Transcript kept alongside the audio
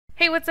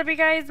Hey, what's up you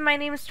guys? My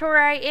name is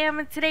ToriIAm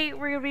and today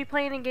we're going to be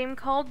playing a game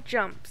called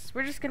Jumps.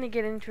 We're just going to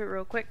get into it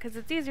real quick because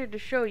it's easier to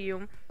show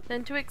you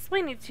than to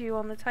explain it to you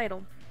on the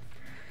title.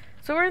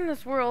 So we're in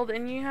this world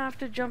and you have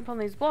to jump on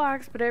these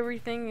blocks, but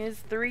everything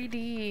is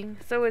 3D.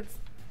 So it's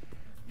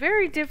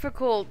very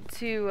difficult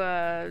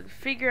to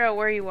figure out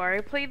where you are.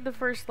 I played the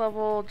first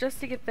level just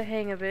to get the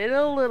hang of it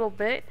a little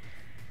bit,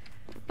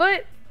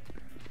 but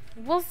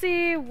we'll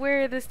see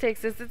where this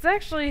takes us. It's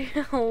actually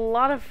a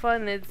lot of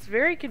fun. It's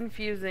very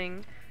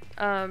confusing.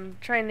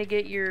 Trying to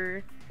get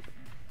your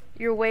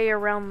way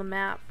around the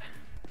map.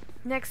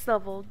 Next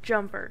level,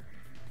 jumper.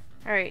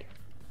 Alright,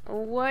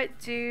 what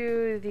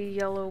do the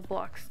yellow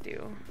blocks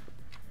do?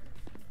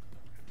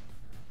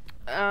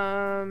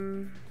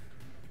 Up?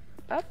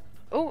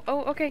 Oh,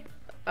 okay.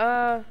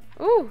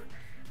 Ooh,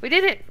 we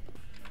did it!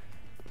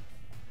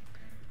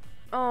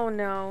 Oh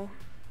no.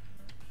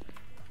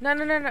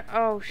 No.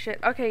 Oh shit.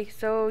 Okay,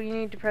 so you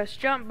need to press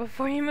jump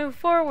before you move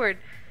forward.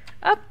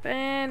 Up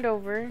and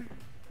over.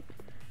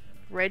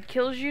 Red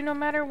kills you no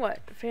matter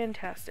what.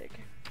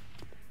 Fantastic.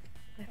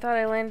 I thought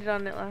I landed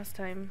on it last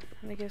time.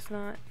 I guess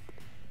not.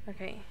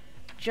 Okay.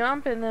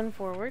 Jump and then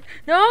forward.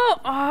 No!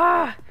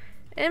 Ah!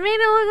 It made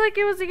it look like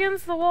it was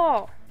against the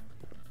wall.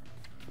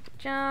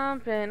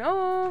 Jump and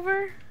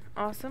over.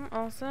 Awesome,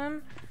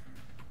 awesome.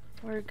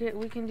 We're good.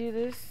 We can do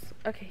this.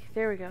 Okay,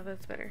 there we go.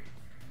 That's better.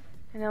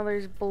 And now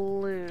there's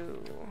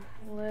blue.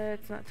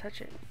 Let's not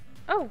touch it.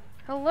 Oh,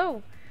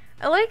 hello.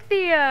 I like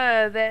the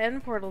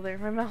end portal there.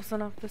 My mouse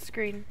went off the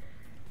screen.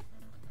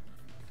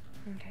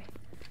 Okay.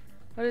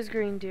 What does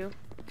green do?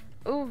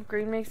 Oh,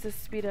 green makes us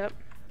speed up.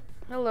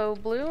 Hello,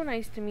 blue.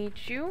 Nice to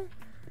meet you.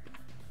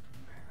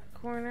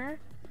 Corner.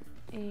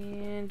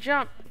 And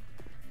jump.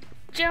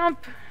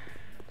 Jump!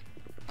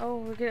 Oh,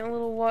 we're getting a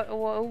little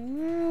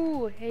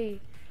ooh,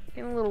 hey.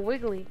 Getting a little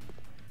wiggly.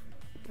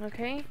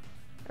 Okay.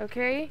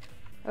 Okay.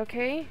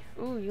 Okay.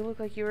 Ooh, you look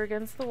like you were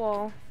against the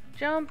wall.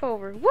 Jump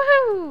over.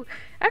 Woohoo!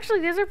 Actually,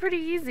 these are pretty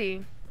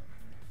easy.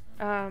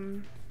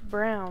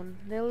 Brown.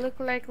 They look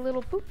like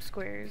little poop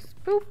squares.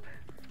 Poop.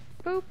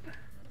 Poop.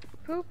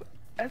 Poop.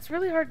 That's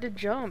really hard to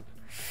jump.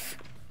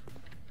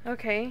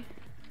 Okay.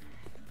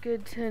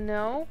 Good to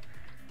know.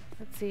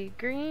 Let's see.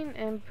 Green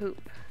and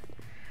poop.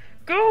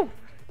 Go!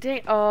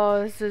 Dang.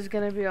 Oh, this is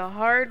gonna be a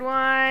hard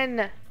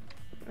one.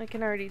 I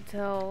can already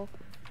tell.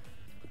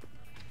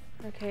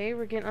 Okay,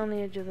 we're getting on the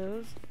edge of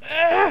those.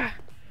 Ugh!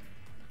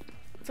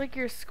 It's like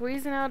you're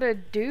squeezing out a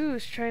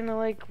deuce trying to,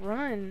 like,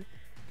 run.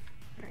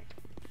 Alright.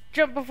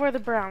 Jump before the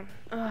brown.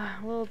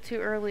 Ugh, a little too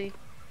early.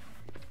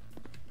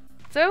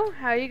 So,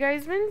 how you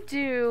guys been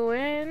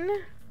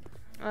doing?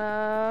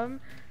 I've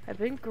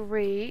been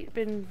great.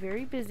 Been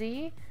very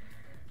busy.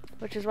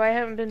 Which is why I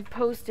haven't been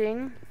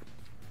posting.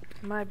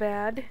 My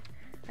bad.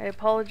 I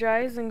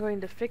apologize. I'm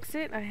going to fix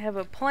it. I have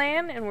a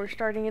plan, and we're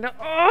starting it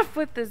off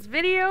with this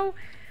video,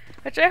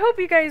 which I hope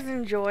you guys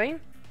enjoy.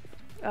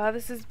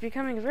 This is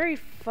becoming a very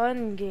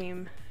fun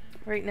game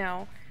right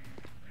now.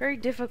 Very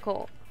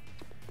difficult.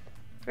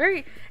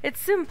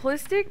 It's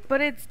simplistic, but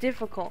it's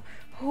difficult.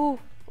 Ooh,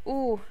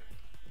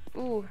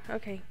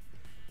 okay.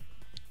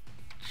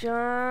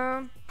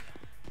 Jump.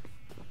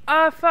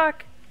 Ah,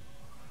 fuck.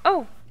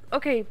 Oh,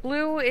 okay,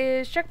 blue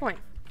is checkpoint.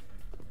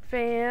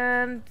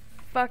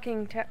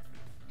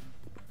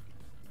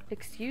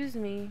 Excuse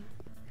me.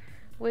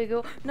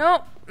 Wiggle.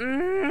 No!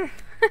 I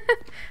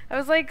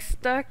was like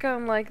stuck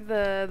on like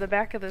the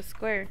back of the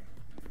square.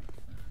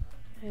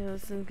 Yeah,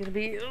 this is gonna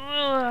be. Ugh,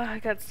 I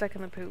got stuck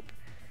in the poop.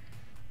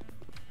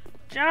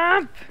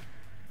 Jump!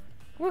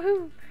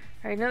 Woohoo!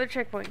 Alright, another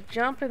checkpoint.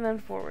 Jump and then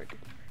forward.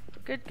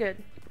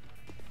 Good.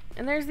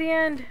 And there's the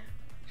end.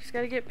 Just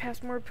gotta get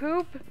past more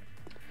poop.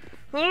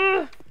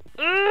 Woo!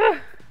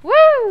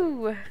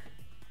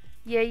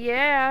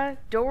 Yeah.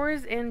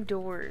 Doors and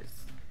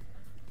doors.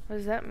 What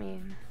does that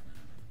mean?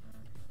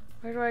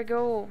 Where do I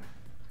go?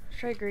 Let's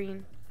try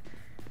green.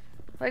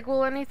 Like,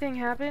 will anything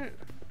happen?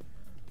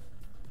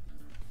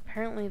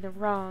 Apparently the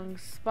wrong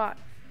spot.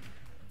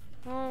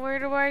 Well, where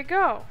do I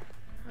go?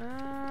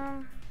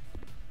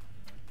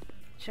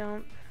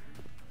 Jump.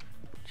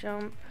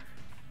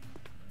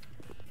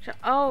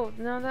 Oh,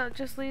 no, that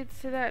just leads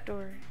to that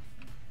door.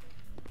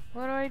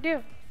 What do I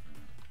do?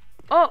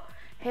 Oh,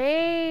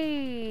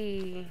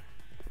 hey!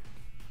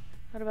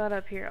 What about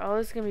up here? Oh,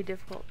 this is gonna be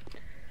difficult.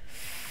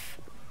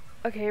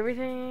 Okay,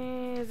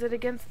 everything... Is it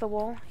against the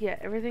wall? Yeah,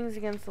 everything's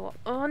against the wall.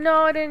 Oh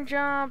no, I didn't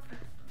jump!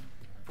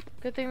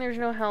 Good thing there's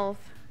no health.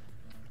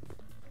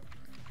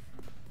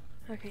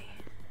 Okay.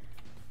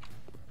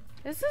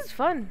 This is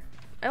fun.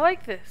 I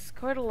like this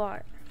quite a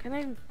lot. Can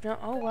I... No,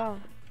 oh wow.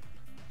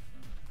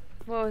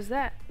 What was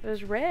that? It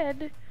was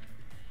red.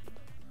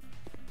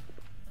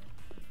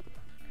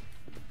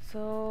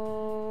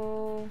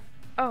 So...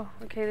 Oh,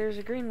 okay, there's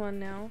a green one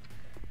now.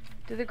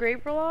 Do the gray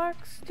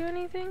blocks do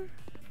anything?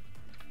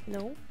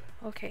 Nope.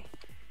 Okay.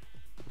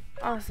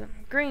 Awesome.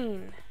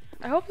 Green.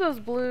 I hope those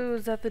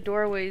blues at the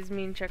doorways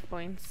mean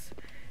checkpoints,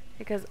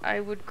 because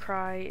I would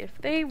cry if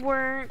they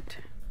weren't.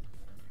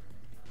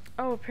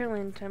 Oh,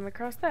 apparently in time I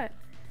crossed that.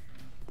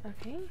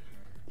 Okay.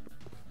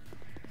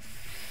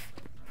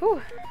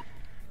 Whew.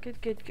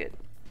 Good, good, good.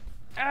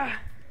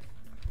 Ah.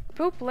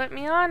 Poop, let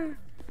me on.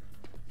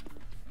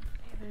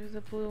 There's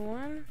a blue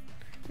one.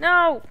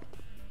 No!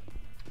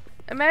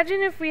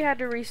 Imagine if we had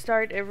to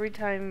restart every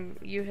time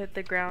you hit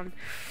the ground.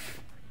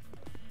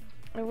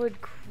 I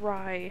would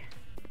cry.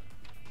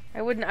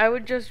 I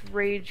would just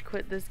rage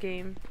quit this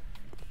game.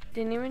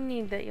 Didn't even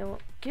need that yellow.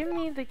 Give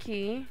me the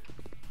key.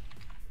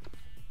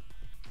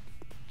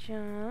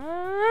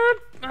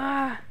 Jump.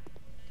 Ah.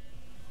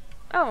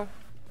 Oh.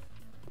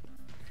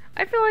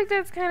 I feel like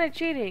that's kind of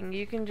cheating.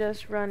 You can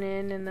just run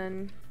in and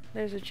then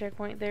there's a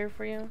checkpoint there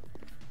for you.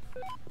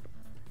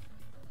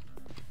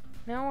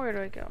 Now where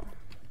do I go?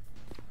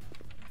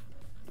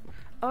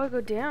 Oh, I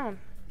go down.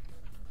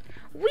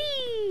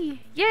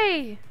 Whee!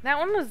 Yay! That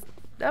one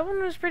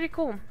was pretty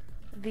cool.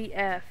 The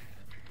F.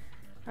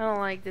 I don't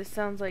like this.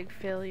 Sounds like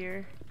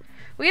failure.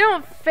 We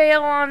don't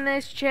fail on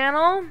this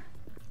channel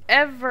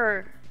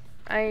ever.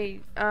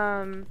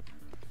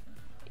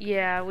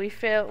 Yeah, we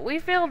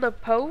fail to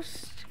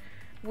post.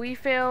 We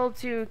fail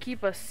to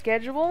keep a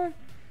schedule,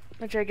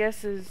 which I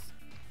guess is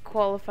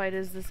qualified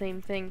as the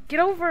same thing. Get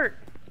over!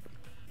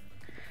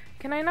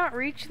 Can I not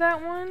reach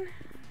that one?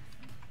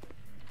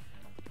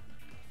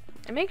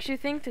 It makes you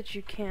think that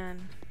you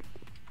can.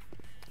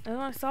 Oh,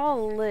 I saw a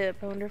lip.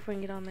 I wonder if we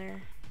can get on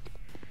there.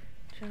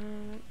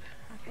 Jump.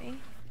 Okay.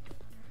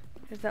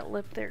 There's that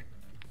lip there.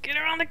 Get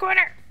around the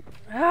corner!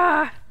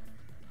 Ah!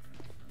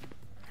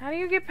 How do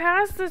you get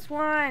past this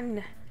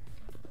one?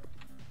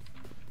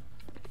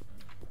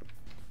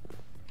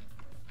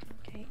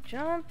 Okay,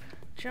 jump,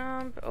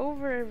 jump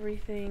over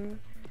everything.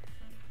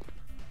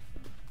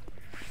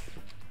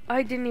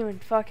 I didn't even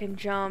fucking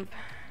jump.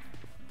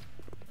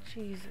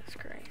 Jesus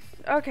Christ.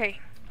 Okay.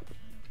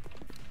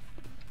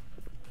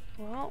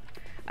 Well,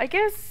 I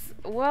guess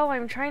while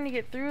I'm trying to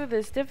get through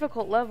this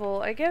difficult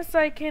level, I guess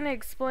I can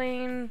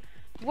explain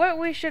what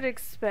we should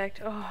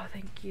expect. Oh,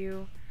 thank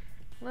you.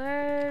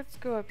 Let's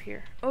go up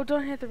here. Oh,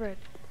 don't hit the red.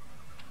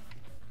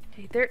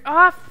 Okay, there.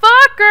 Ah,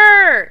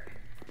 fucker!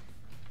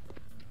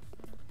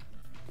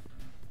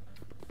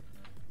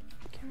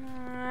 Come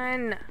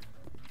on.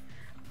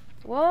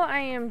 While I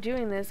am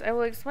doing this, I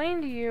will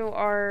explain to you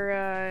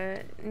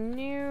our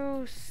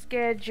new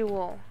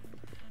schedule.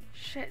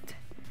 Shit.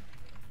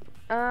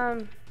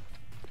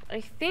 I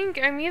think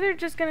I'm either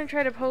just gonna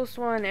try to post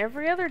one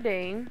every other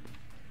day,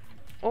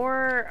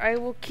 or I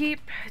will keep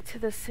to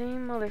the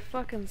same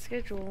motherfucking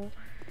schedule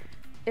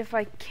if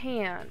I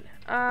can.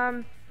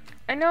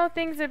 I know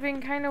things have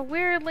been kind of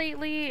weird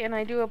lately, and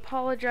I do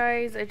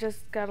apologize. I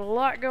just got a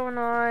lot going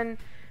on.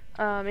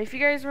 If you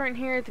guys weren't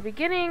here at the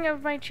beginning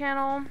of my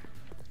channel,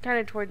 kind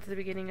of towards the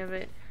beginning of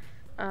it,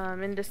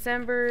 in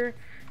December,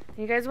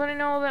 you guys want to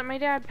know that my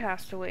dad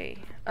passed away.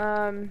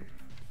 And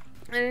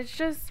it's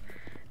just,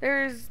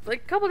 there's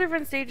like a couple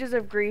different stages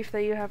of grief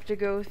that you have to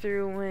go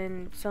through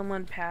when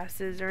someone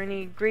passes, or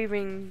any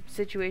grieving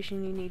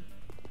situation you need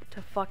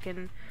to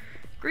fucking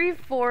grieve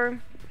for.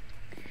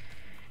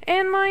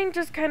 And mine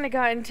just kind of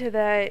got into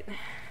that,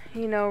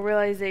 you know,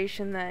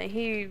 realization that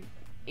he's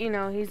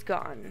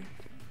gone.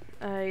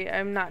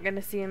 I'm not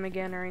gonna see him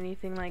again or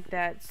anything like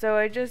that. So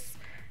I just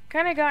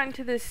kind of got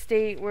into this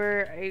state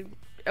where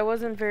I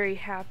wasn't very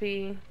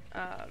happy.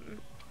 And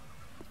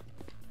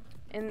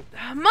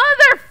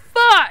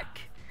motherfuck!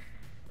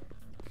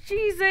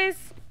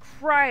 Jesus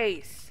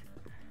Christ!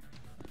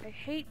 I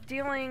hate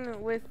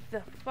dealing with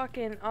the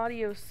fucking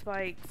audio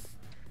spikes.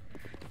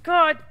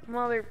 God,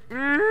 mother.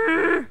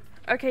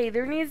 Okay,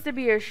 there needs to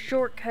be a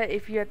shortcut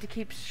if you have to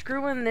keep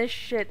screwing this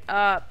shit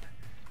up.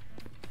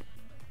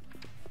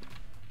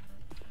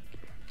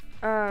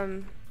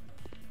 God,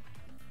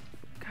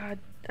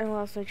 I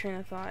lost my train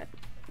of thought.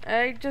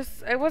 I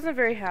wasn't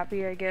very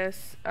happy, I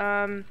guess.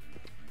 I'm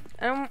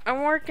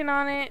working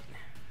on it.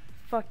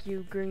 Fuck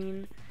you,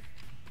 Green.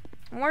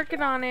 I'm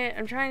working on it.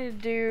 I'm trying to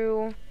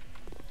do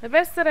the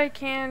best that I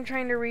can,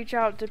 trying to reach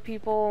out to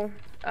people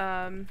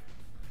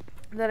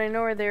that I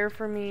know are there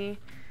for me.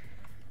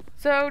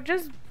 So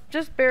just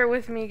bear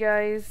with me,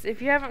 guys.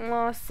 If you haven't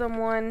lost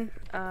someone,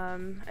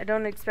 I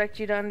don't expect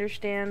you to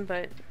understand,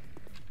 but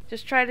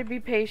just try to be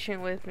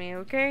patient with me,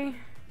 okay?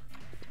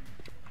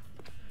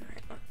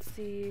 Alright, let's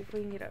see if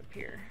we can get up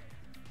here.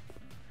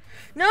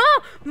 No!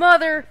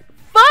 Motherfuck!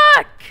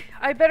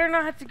 I better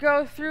not have to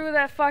go through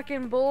that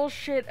fucking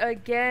bullshit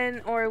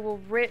again, or I will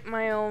rip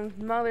my own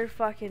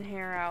motherfucking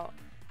hair out.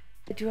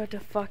 I do have to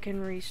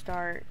fucking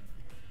restart.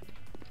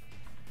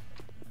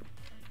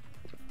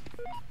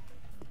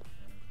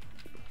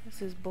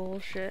 This is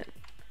bullshit.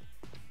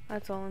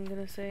 That's all I'm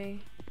gonna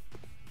say.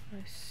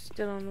 I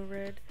stood on the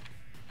red.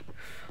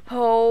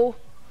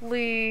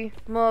 Holy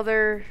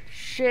mother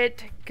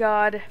shit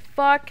god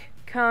fuck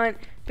cunt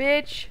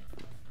bitch.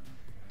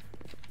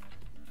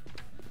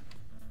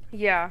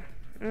 Yeah.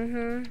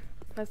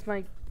 That's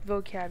my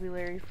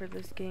vocabulary for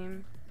this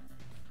game.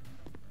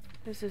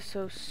 This is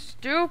so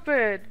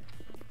stupid.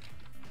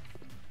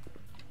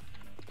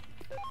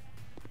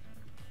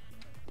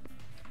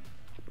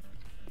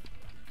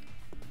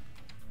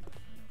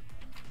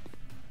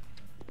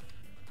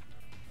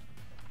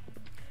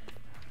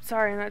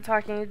 Sorry, I'm not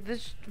talking.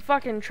 This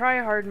fucking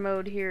try-hard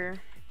mode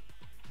here.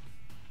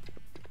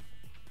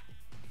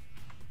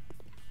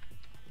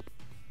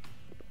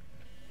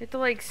 You have to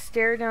like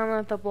stare down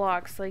at the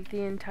blocks like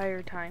the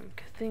entire time.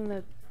 Good thing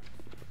that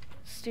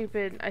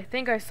stupid. I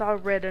think I saw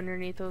red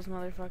underneath those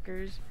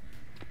motherfuckers.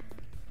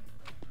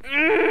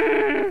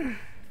 I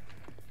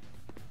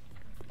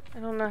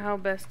don't know how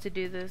best to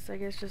do this. I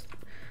guess just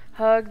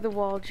hug the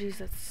wall. Jeez,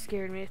 that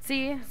scared me.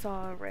 See? I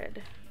saw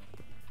red.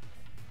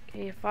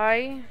 Okay, if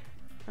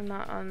I'm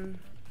not on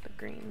the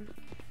green.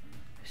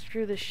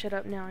 Screw this shit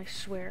up now, I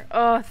swear.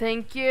 Oh,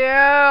 thank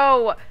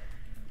you!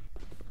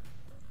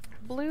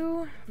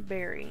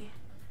 Blueberry.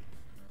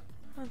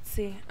 Let's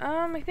see.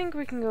 I think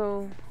we can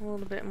go a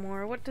little bit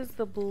more. What does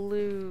the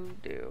blue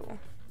do?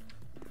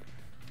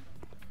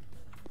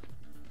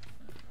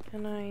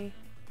 Can I...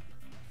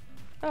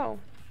 Oh.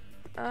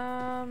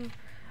 I'm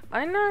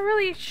not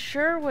really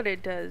sure what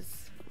it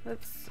does.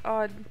 That's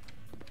odd.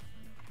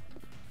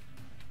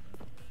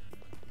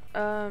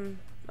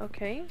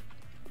 Okay.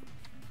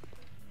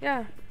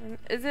 Yeah.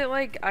 Is it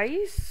like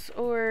ice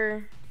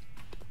or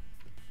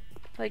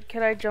like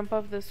could I jump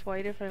off this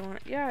white if I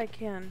want? Yeah, I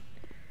can.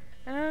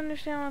 I don't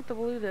understand what the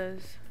blue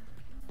does.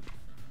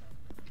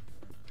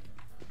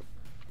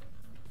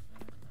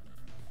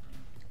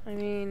 I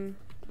mean,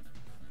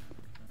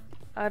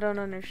 I don't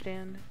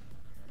understand.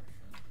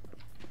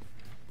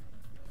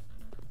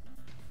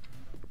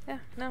 Yeah,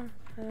 no.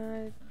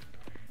 I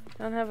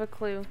don't have a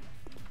clue.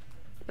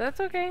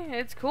 That's okay.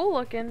 It's cool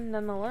looking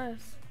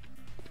nonetheless.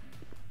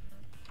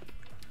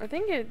 I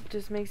think it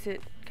just makes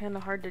it kind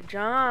of hard to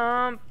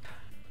jump.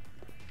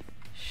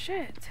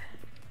 Shit.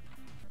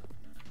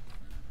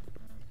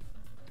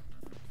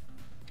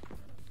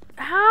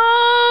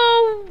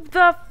 How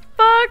the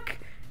fuck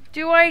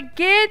do I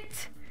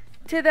get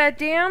to that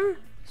damn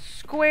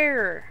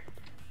square?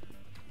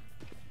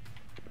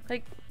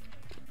 Like,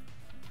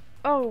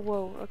 oh,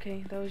 whoa,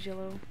 okay, that was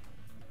yellow.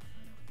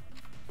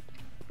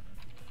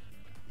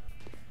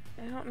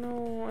 I don't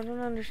know, I don't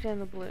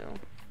understand the blue.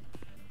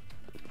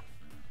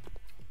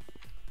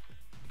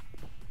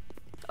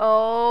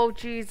 Oh,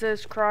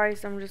 Jesus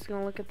Christ, I'm just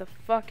gonna look at the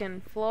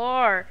fucking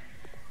floor.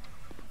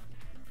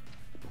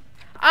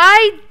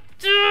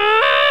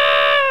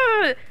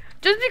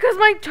 Just because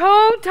my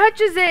toe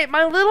touches it,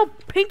 my little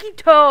pinky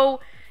toe,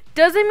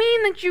 doesn't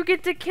mean that you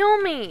get to kill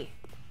me.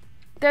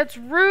 That's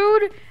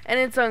rude,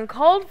 and it's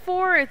uncalled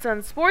for, it's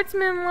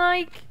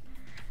unsportsmanlike.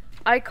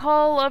 I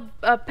call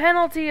a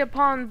penalty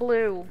upon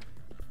blue.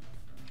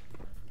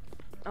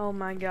 Oh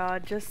my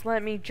god, just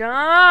let me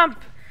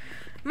jump!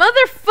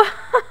 Motherfuck!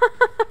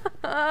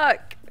 I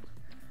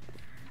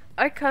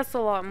cuss a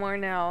lot more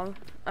now.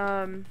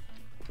 I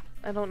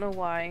don't know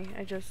why,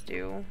 I just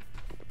do.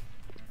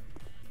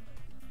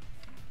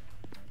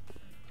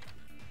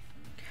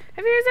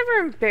 Have you guys ever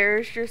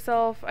embarrassed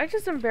yourself? I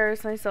just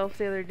embarrassed myself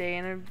the other day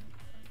and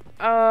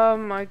oh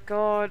my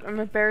god, I'm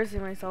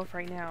embarrassing myself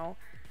right now.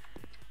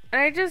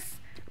 And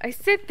I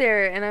sit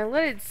there and I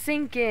let it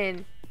sink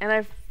in and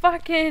I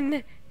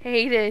fucking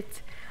hate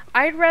it.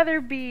 I'd rather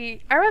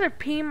pee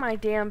my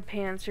damn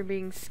pants for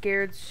being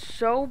scared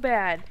so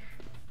bad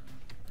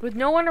with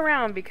no one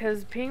around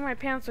because peeing my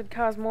pants would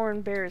cause more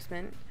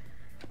embarrassment.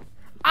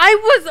 I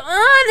was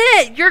on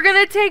it! You're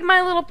gonna take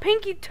my little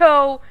pinky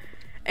toe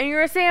and you're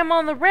gonna say I'm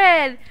on the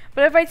red,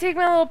 but if I take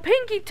my little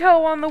pinky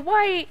toe on the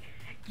white,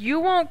 you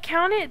won't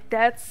count it?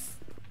 That's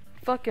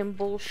fucking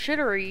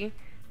bullshittery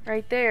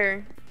right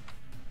there.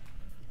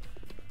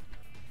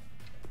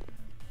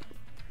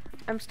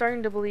 I'm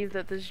starting to believe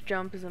that this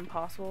jump is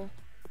impossible.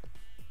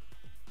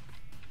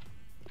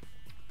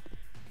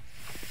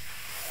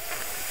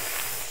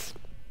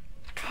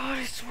 God,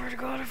 I swear to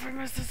God, if I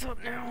mess this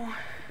up now.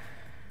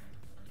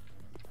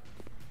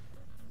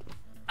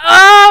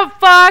 Oh,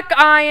 fuck!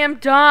 I am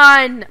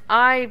done!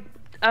 I'm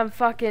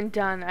fucking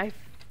done. I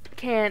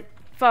can't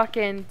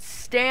fucking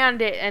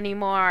stand it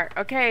anymore.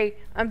 Okay,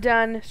 I'm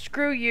done.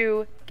 Screw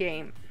you,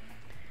 game.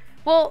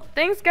 Well,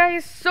 thanks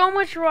guys so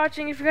much for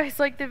watching. If you guys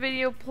liked the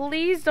video,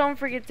 please don't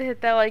forget to hit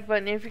that like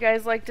button. If you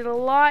guys liked it a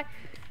lot,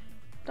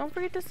 don't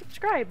forget to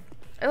subscribe.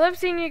 I love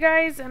seeing you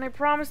guys, and I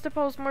promise to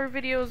post more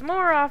videos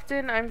more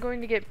often. I'm going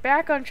to get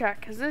back on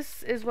track, because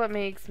this is what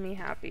makes me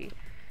happy.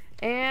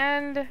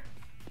 And,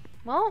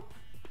 well,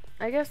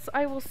 I guess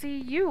I will see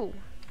you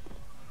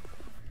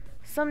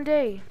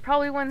someday.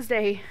 Probably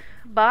Wednesday.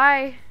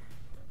 Bye.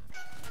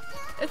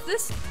 If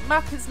this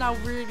map is now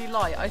really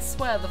light, I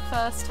swear the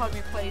first time we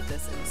played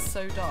this it was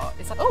so dark.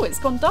 It's like, oh, it's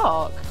gone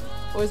dark.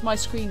 Or is my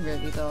screen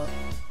really dark?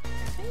 I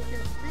think your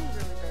screen's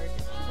really dark. It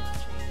should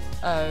have changed.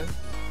 Oh.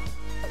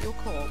 Like your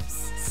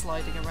corpse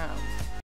sliding around.